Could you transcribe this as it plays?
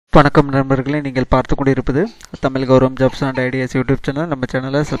வணக்கம் நண்பர்களே, நீங்கள் பார்த்து கொண்டிருப்பது தமிழ் கௌரவம் jobs and ideas YouTube channel. நம்ம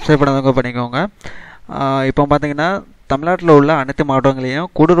சேனலை சப்ஸ்கிரைப் பண்ணாதவங்க பண்ணிக்கோங்க. இப்போ பார்த்தீங்கன்னா தமிழ்நாட்டில் உள்ள அனைத்து மாவட்டங்களையும்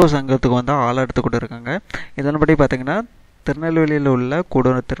கூட்டுறவு சங்கத்துக்கு வந்து ஆள் எடுத்துக்கிட்டு இருக்காங்க. இதன்படி பார்த்தீங்கன்னா திருநெல்வேலியில் உள்ள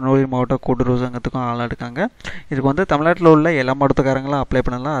திருநெல்வேலி மாவட்ட கூட்டுறவு சங்கத்துக்கும் ஆள் எடுக்காங்க. இதுக்கு வந்து தமிழ்நாட்டில் உள்ள எல்லா மாவட்டத்துக்காரங்களும் அப்ளை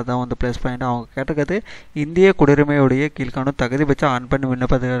பண்ணலாம். அதான் வந்து ப்ளஸ் பாயிண்ட். அவங்க கேட்டுக்கிறது இந்திய குடியுரிமையுடைய கீழ்காணும் தகுதிபட்ச ஆண் பெண்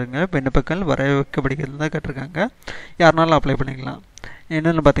விண்ணப்பங்கள் வரவேற்கப்படுகிறது தான் கேட்டிருக்காங்க. யாருனாலும் அப்ளை பண்ணிக்கலாம்.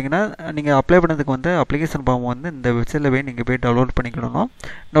 என்னென்னு பார்த்தீங்கன்னா, நீங்கள் அப்ளை பண்ணதுக்கு வந்து அப்ளிகேஷன் ஃபார்ம் வந்து இந்த வெப்சைட்டில் போய் நீங்கள் போய் டவுன்லோட் பண்ணிக்கணும்.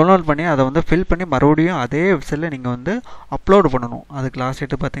 டவுன்லோட் பண்ணி அதை வந்து ஃபில் பண்ணி மறுபடியும் அதே வெப்சைட்டில் நீங்கள் வந்து அப்லோடு பண்ணணும். அதுக்கு லாஸ்ட்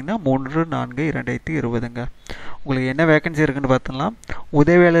டேட்டு பார்த்தீங்கன்னா 3/4/2020ங்க. உங்களுக்கு என்ன வேகன்சி இருக்குதுன்னு பார்த்தோம்னா,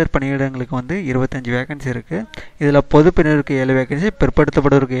 உதவியாளர் பணியிடங்களுக்கு வந்து 25 வேகன்சி இருக்குது. இதில் பொதுப்பினருக்கு 7 வேகன்சி,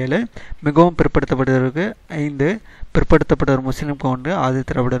 பிற்படுத்தப்படுவருக்கு 7, மிகவும் பிற்படுத்தப்படுவருக்கு 5, பிற்படுத்தப்பட்டவர் முஸ்லீமுக்கு 1, ஆதி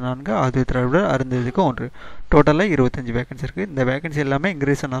திராவிடர் 4, ஆதி திராவிடர் அருந்ததிக்கு 1. டோட்டலாக 25 வேகன்சி இருக்குது. இந்த வேகன்சி எல்லாமே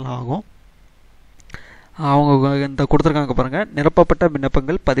இன்க்ரீஸ்னால ஆகும். அவங்க இந்த கொடுத்துருக்காங்க பாருங்கள். நிரப்பப்பட்ட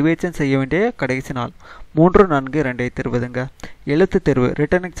விண்ணப்பங்கள் பதிவேற்றம் செய்ய வேண்டிய கடைசி நாள் 3/4/2020ங்க. எழுத்து தேர்வு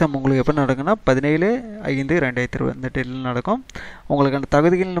ரிட்டன் எக்ஸாம் உங்களுக்கு எப்போ நடக்குன்னா 17/5/2020 இந்த டேட்டில் நடக்கும். உங்களுக்கு அந்த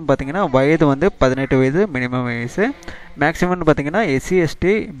தகுதிகள்னு பார்த்தீங்கன்னா வயது வந்து 18 வயது மினிமம் வயசு. மேக்ஸிமம்னு பார்த்தீங்கன்னா SC ST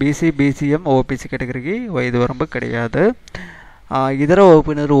BC BCM OBC கேட்டகரிக்கு வயது வரம்பு கிடையாது. இதர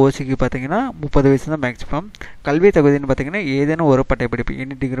வகுப்பினர் ஓசிக்கு பார்த்தீங்கன்னா 30 வயசு தான் மேக்ஸிமம். கல்வி தகுதின்னு பார்த்தீங்கன்னா ஏதேனும் ஒரு பட்டயப்படிப்பு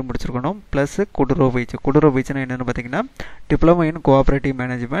எனி டிகிரி முடிச்சிருக்கணும். ப்ளஸ் கூட்டுறவு பயிற்சினா என்னென்னு பார்த்தீங்கன்னா டிப்ளமோ இன் கோஆப்ரேட்டிவ்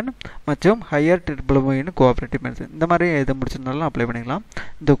மேனேஜ்மெண்ட் மற்றும் higher diploma in cooperative management இந்த மாதிரி எதை முடிச்சிருந்தாலும் அப்ளை பண்ணிக்கலாம்.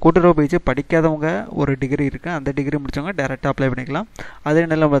 இந்த கூட்டுறவு பயிற்சி படிக்காதவங்க ஒரு டிகிரி இருக்குது, அந்த டிகிரி முடித்தவங்க டேரெக்டாக அப்ளை பண்ணிக்கலாம். அதே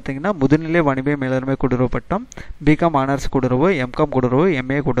நேரம் பார்த்தீங்கன்னா முதுநிலை வாணிப மேலாண்மை கூட்டுறவு பட்டம், பிகாம் ஆனர்ஸ் கூட்டுறவு, எம்காம் கூட்டுறவு,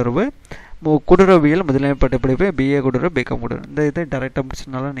 MA கூட்டுறவு, கூட்டுறவியல் முதன்மை பட்டப்படிப்பு, BA கூட்டுறவு, பிகாம் கூட்டுறவு இந்த இதை டேரெக்டாக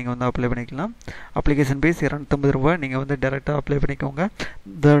முடிச்சதுனால நீங்கள் வந்து அப்ளை பண்ணிக்கலாம். அப்ளிகேஷன் ஃபீஸ் 250 ரூபா. நீங்கள் வந்து டேரெக்டாக அப்ளை பண்ணிக்கோங்க.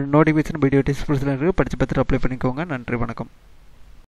 இந்த நோட்டிஃபிகேஷன் வீடியோ டிஸ்கிரிப்ஷனில் இருக்குது, படித்து பார்த்துட்டு அப்ளை பண்ணிக்கோங்க. நன்றி, வணக்கம்.